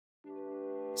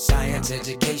Science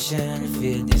education,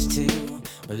 fitness too.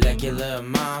 Molecular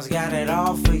Moms got it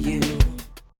all for you.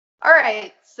 All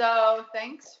right. So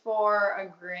thanks for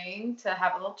agreeing to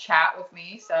have a little chat with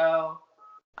me. So,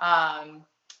 um,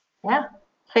 Yeah.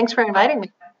 Thanks for inviting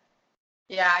me.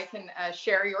 yeah, I can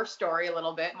share your story a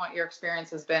little bit and what your experience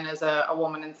has been as a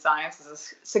woman in science, as a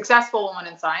successful woman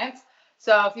in science.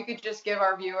 So if you could just give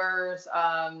our viewers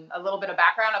a little bit of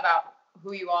background about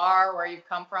who you are, where you've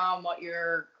come from, what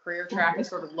your career track has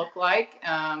sort of looked like.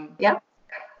 Yeah.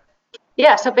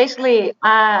 Yeah. So basically,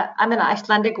 I'm an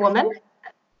Icelandic woman.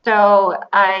 So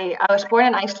I was born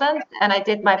in Iceland, and I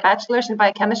did my bachelor's in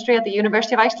biochemistry at the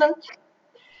University of Iceland.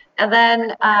 And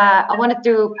then I wanted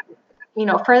to,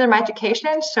 further my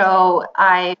education. So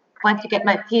I went to get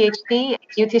my PhD at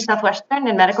UT Southwestern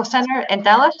in Medical Center in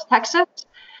Dallas, Texas.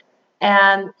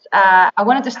 And I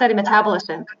wanted to study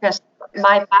metabolism because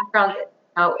my background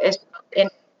is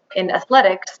in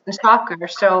athletics and soccer.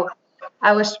 So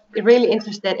I was really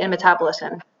interested in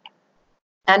metabolism,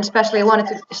 and especially wanted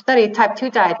to study type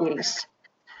 2 diabetes.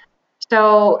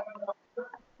 So,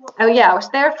 I was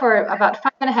there for about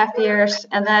 5.5 years,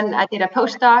 and then I did a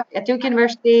postdoc at Duke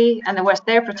University, and I was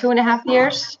there for 2.5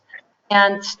 years,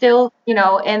 and still, in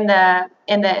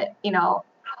the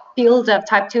field of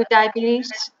type 2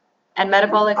 diabetes and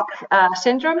metabolic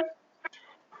syndrome.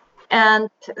 And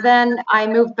then I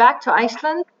moved back to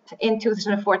Iceland in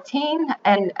 2014,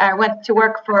 and I went to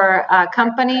work for a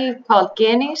company called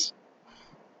Genis,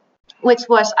 which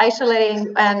was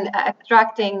isolating and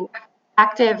extracting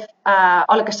active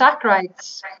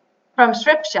oligosaccharides from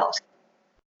strip shells.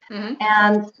 Mm-hmm.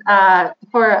 And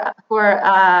for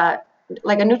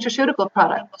like a nutraceutical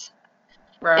product.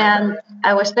 Right. And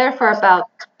I was there for about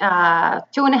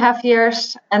 2.5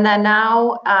 years, and then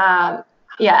now,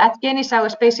 at Genis, I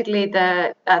was basically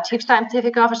the chief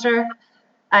scientific officer.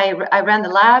 I ran the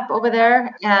lab over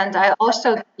there, and I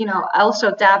also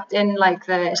dabbed in like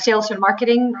the sales and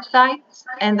marketing side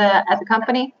at the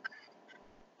company,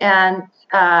 and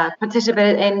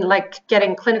participated in like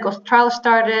getting clinical trials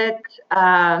started,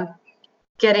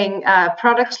 getting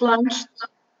products launched.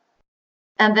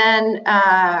 And then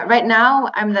right now,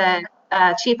 I'm the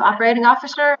chief operating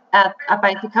officer at a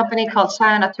biotech company called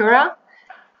Cyanatura,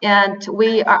 and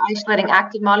we are isolating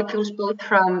active molecules both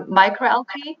from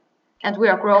microalgae, and we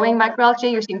are growing microalgae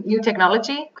using new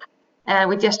technology. And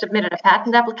we just submitted a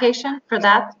patent application for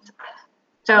that.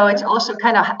 So it's also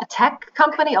kind of a tech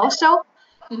company also.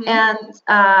 Mm-hmm.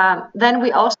 And then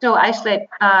we also isolate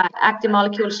active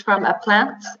molecules from a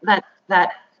plant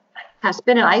that has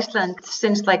been in Iceland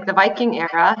since like the Viking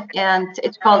era, and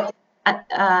it's called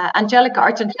Angelica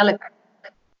argentelica.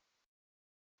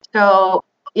 So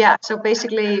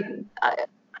basically,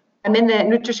 I'm in the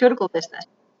nutraceutical business.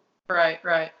 Right.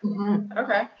 Mm-hmm.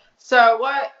 Okay. So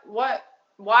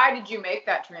why did you make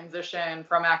that transition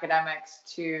from academics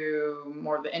to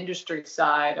more the industry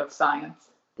side of science?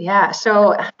 Yeah,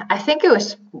 so I think it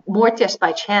was more just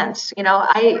by chance.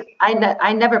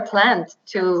 I never planned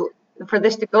for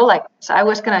this to go like this. I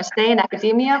was going to stay in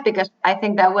academia because I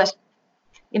think that was,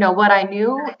 what I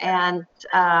knew. And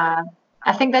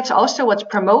I think that's also what's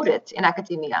promoted in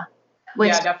academia,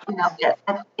 which,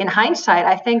 in hindsight,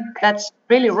 I think that's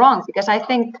really wrong, because I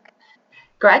think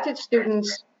graduate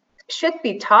students should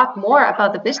be taught more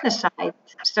about the business side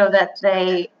so that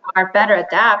they are better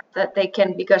adapt, that they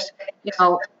can, because,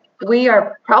 we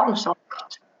are problem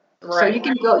solvers. Right.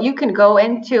 So you can go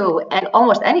into and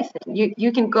almost anything.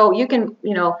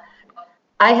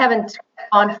 I haven't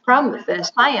gone from the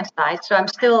science side, so I'm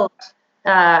still,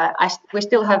 we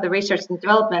still have the research and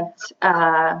development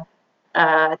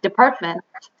department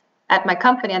at my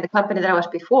company and the company that I was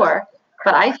before.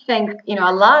 But I think,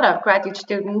 a lot of graduate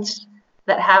students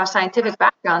that have a scientific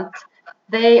background,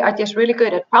 they are just really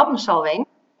good at problem solving.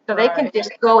 So they can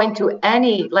just go into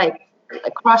any like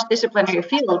cross-disciplinary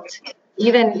field,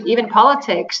 even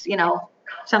politics,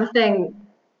 something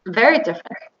very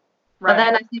different. Right. But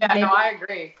then I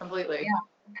agree completely. Yeah.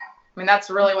 I mean, that's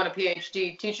really what a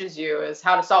PhD teaches you, is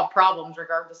how to solve problems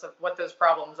regardless of what those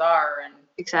problems are, and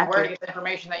where to get the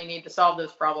information that you need to solve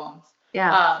those problems.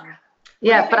 Yeah.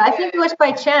 But I think it was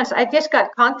by chance. I just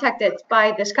got contacted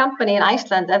by this company in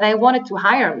Iceland, and they wanted to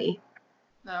hire me.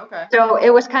 Oh, okay. So it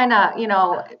was kind of,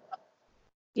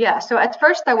 so at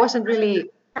first I wasn't really.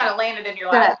 Kind of landed in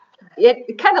your lap.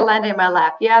 It kind of landed in my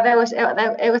lap. Yeah, it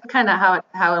was kind of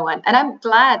how it went. And I'm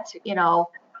glad,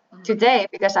 today,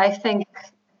 because I think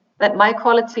that my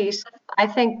qualities, I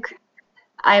think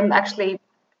I'm actually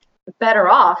better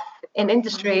off in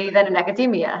industry than in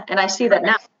academia. And I see that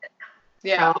now.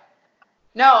 Yeah. So.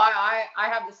 No, I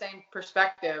have the same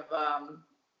perspective.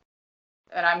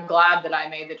 I'm glad that I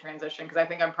made the transition, because I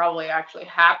think I'm probably actually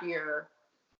happier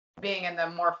being in the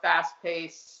more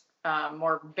fast-paced,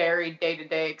 more varied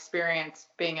day-to-day experience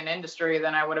being in industry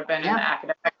than I would have been in the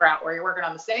academic route, where you're working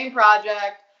on the same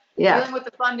project, dealing with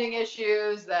the funding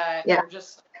issues that are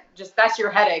just that's your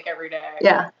headache every day.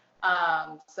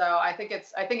 So I think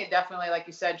it definitely, like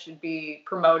you said, should be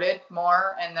promoted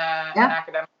more in the in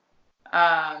academic,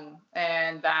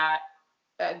 and that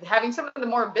having some of the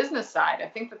more business side. I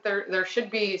think that there should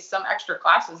be some extra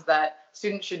classes that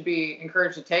students should be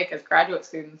encouraged to take as graduate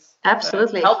students.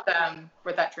 Absolutely. To help them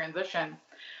with that transition.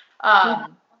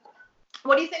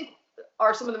 What do you think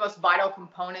are some of the most vital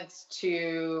components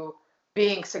to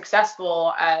being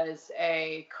successful as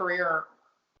a career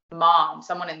mom,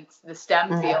 someone in the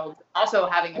STEM field, also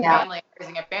having a family,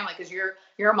 raising a family, because you're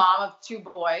a mom of 2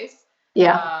 boys,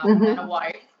 and a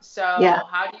wife. So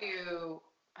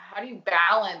how do you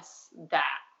balance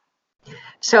that?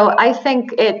 So I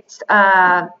think it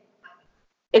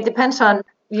depends on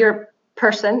your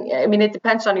person. I mean, it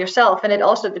depends on yourself, and it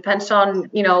also depends on,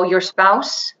 your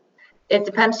spouse. It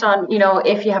depends on,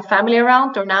 if you have family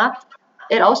around or not.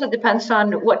 It also depends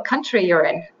on what country you're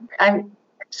in.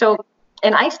 So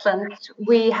in Iceland,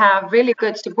 we have really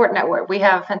good support network. We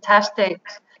have fantastic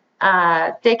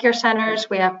daycare centers.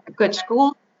 We have good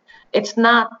school. It's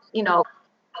not,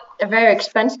 very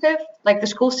expensive like the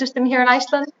school system here in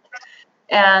Iceland.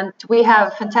 And we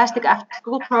have fantastic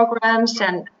after-school programs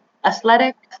and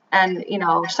athletics and,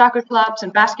 soccer clubs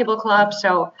and basketball clubs.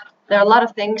 So there are a lot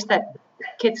of things that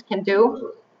kids can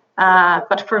do.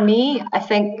 But for me, I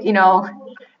think,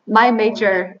 my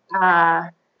major, I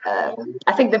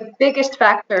think the biggest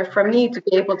factor for me to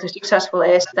be able to be successful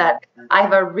is that I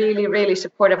have a really, really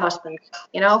supportive husband,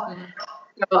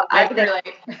 So I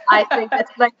think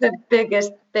that's like the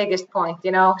biggest point,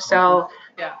 So,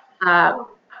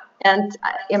 and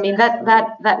I mean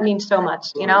that means so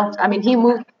much, I mean, he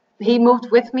moved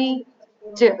with me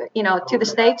to the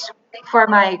States for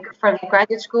the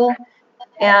graduate school,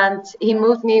 and he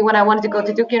moved me when I wanted to go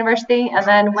to Duke University, and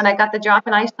then when I got the job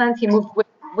in Iceland, he moved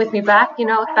with me back,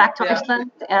 back to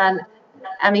Iceland. And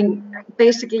I mean,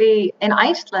 basically in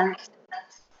Iceland,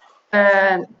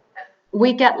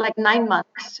 we get like 9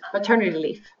 months maternity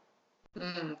leave.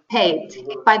 Paid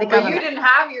by the government. But you didn't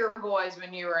have your boys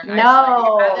when you were in Iceland.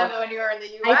 No. You had them when you were in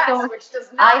the U.S., which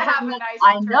does not have a nice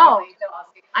maternity leave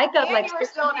policy. I got and like you were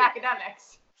still in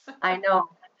academics. I know.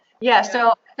 Yeah,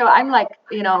 so I'm like,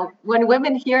 when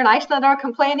women here in Iceland are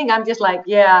complaining, I'm just like,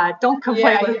 don't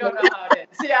complain. Yeah, you don't know how it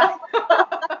is. Yeah.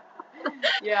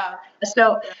 Yeah.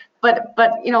 So, but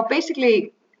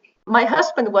basically, my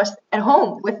husband was at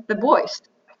home with the boys.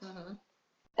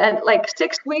 And like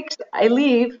 6 weeks, I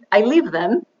leave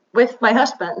them with my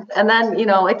husband, and then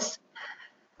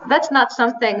that's not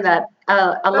something that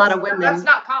a lot of women. That's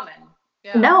not common.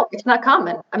 Yeah. No, it's not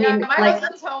common. I mean, my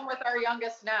husband's home with our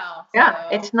youngest now. So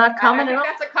it's not common at all.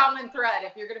 That's a common thread.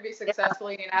 If you're going to be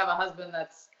successful, you need to have a husband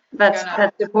that's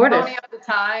supportive, pony up the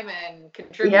time and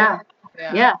contribute.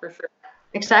 Yeah, for sure.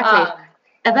 Exactly.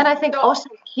 And then I think also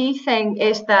the key thing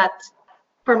is that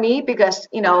for me, because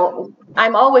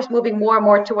I'm always moving more and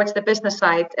more towards the business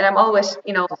side, and I'm always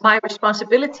my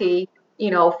responsibility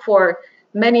for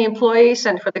many employees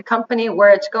and for the company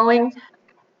where it's going.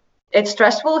 It's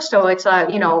stressful, so it's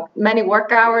many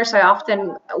work hours. I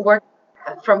often work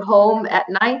from home at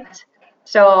night,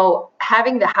 so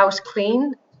having the house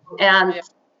clean and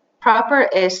proper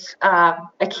is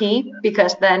a key,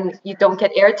 because then you don't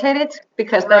get irritated,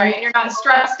 because then and you're not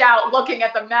stressed out looking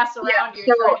at the mess around you.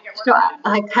 So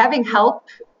like having help,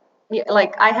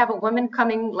 like I have a woman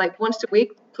coming like once a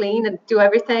week, clean and do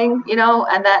everything,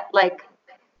 and that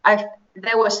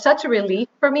there was such a relief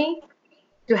for me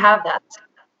to have that.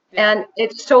 And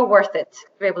it's so worth it to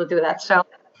be able to do that. So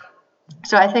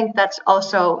I think that's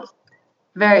also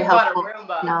very helpful. To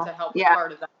help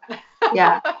part of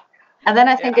that. And then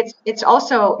I think it's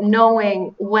also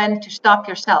knowing when to stop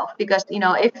yourself, because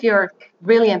if you're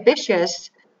really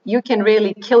ambitious, you can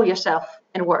really kill yourself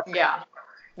in work.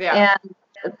 And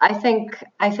I think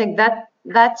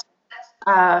that's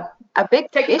a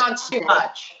big taking issue. On too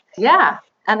much.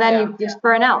 And then you just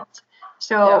burn out.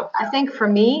 So I think for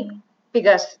me,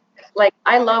 because like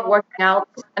I love working out,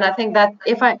 and I think that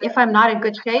if I'm not in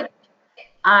good shape,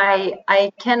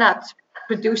 I cannot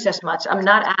produce as much. I'm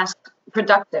not as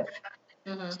productive.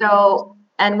 So,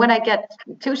 and when I get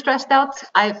too stressed out,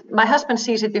 my husband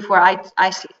sees it before I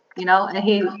see it,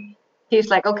 and he's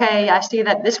like, okay, I see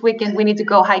that this weekend we need to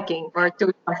go hiking or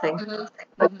do something,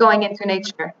 but going into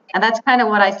nature. And that's kind of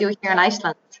what I do here in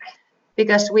Iceland,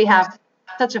 because we have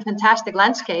such a fantastic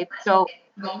landscape. So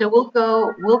we'll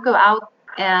go out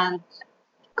and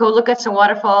go look at some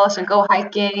waterfalls and go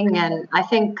hiking. And I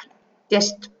think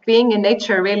just being in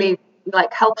nature really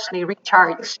like helps me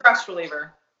recharge. Stress reliever.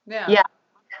 Yeah. Yeah.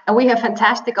 And we have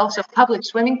fantastic also public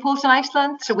swimming pools in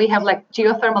Iceland. So we have like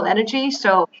geothermal energy.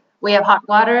 So we have hot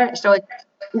water. So it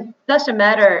doesn't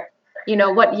matter,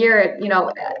 what year,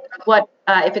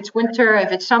 if it's winter,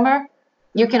 if it's summer,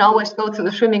 you can always go to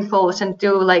the swimming pools and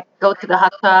go to the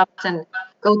hot tubs and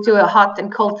go to a hot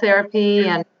and cold therapy.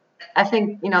 And I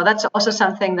think, that's also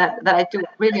something that I do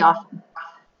really often.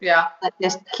 Yeah. That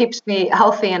just keeps me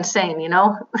healthy and sane,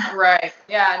 Right.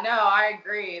 Yeah, no, I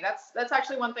agree. That's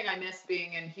actually one thing I miss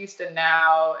being in Houston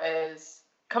now is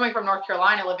coming from North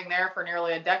Carolina, living there for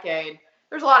nearly a decade.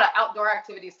 There's a lot of outdoor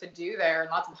activities to do there and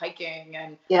lots of hiking.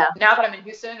 And yeah. Now that I'm in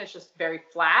Houston, it's just very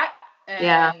flat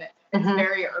and it's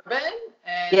very urban.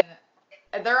 And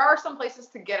there are some places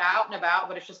to get out and about,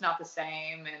 but it's just not the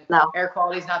same. And air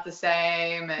quality is not the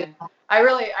same. And I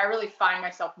really find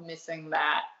myself missing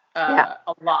that a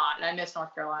lot. And I miss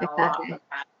North Carolina a lot.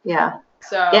 Yeah.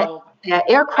 So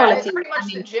air quality. It's pretty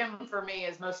much the gym for me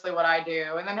is mostly what I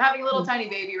do. And then having a little tiny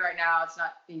baby right now, it's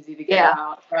not easy to get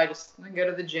out. So I just go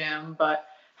to the gym. But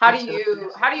how do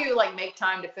you like make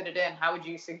time to fit it in? How would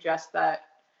you suggest that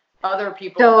other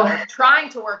people that are trying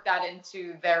to work that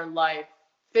into their life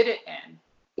fit it in?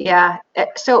 Yeah.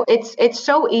 So it's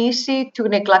so easy to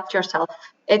neglect yourself.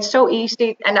 It's so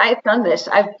easy. And I've done this.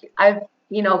 I've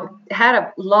had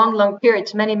a long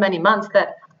periods, many months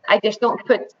that I just don't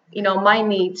put, my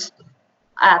needs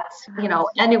at,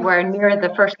 anywhere near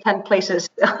the first 10 places,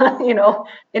 in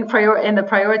the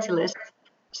priority list.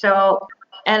 So,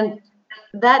 and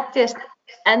that just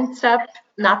ends up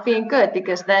not being good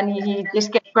because then you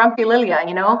just get grumpy Lilia,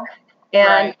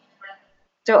 and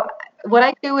so what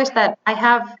I do is that I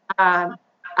have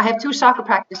 2 soccer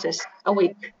practices a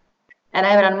week, and I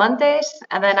have it on Mondays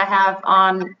and then I have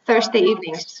on Thursday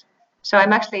evenings. So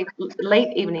I'm actually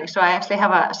late evening. So I actually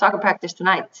have a soccer practice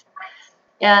tonight.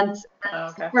 And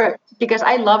because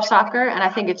I love soccer and I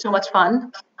think it's so much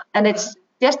fun. And it's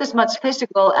just as much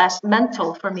physical as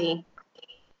mental for me,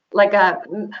 like a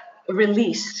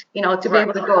release, to be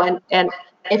able to go. And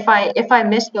if I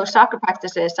miss those soccer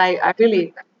practices, I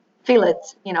really feel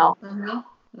it,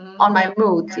 on my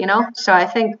mood, So I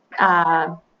think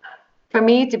for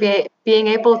me to being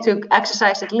able to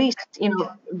exercise at least,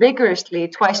 rigorously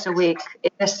twice a week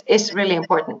is really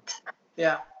important.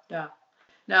 Yeah.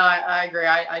 No, I agree.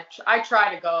 I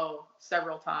try to go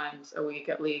several times a week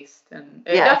at least, and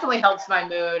it definitely helps my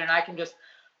mood. And I can just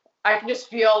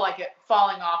feel like it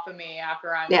falling off of me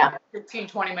after I'm 15,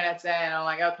 20 minutes in. I'm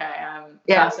like, okay, I'm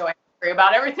not so angry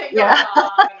about everything going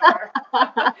on or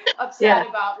upset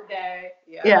about the day.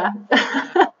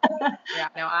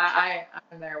 No,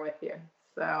 I'm there with you.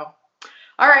 So,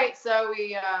 all right. So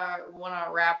we want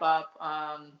to wrap up.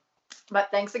 But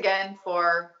thanks again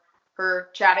for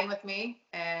chatting with me,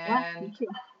 and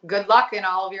good luck in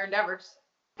all of your endeavors.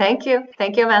 Thank you.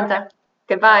 Thank you, Amanda.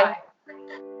 Goodbye. Bye.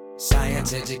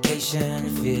 Science education,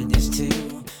 fitness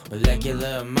too.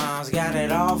 Molecular Moms got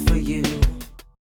it all for you.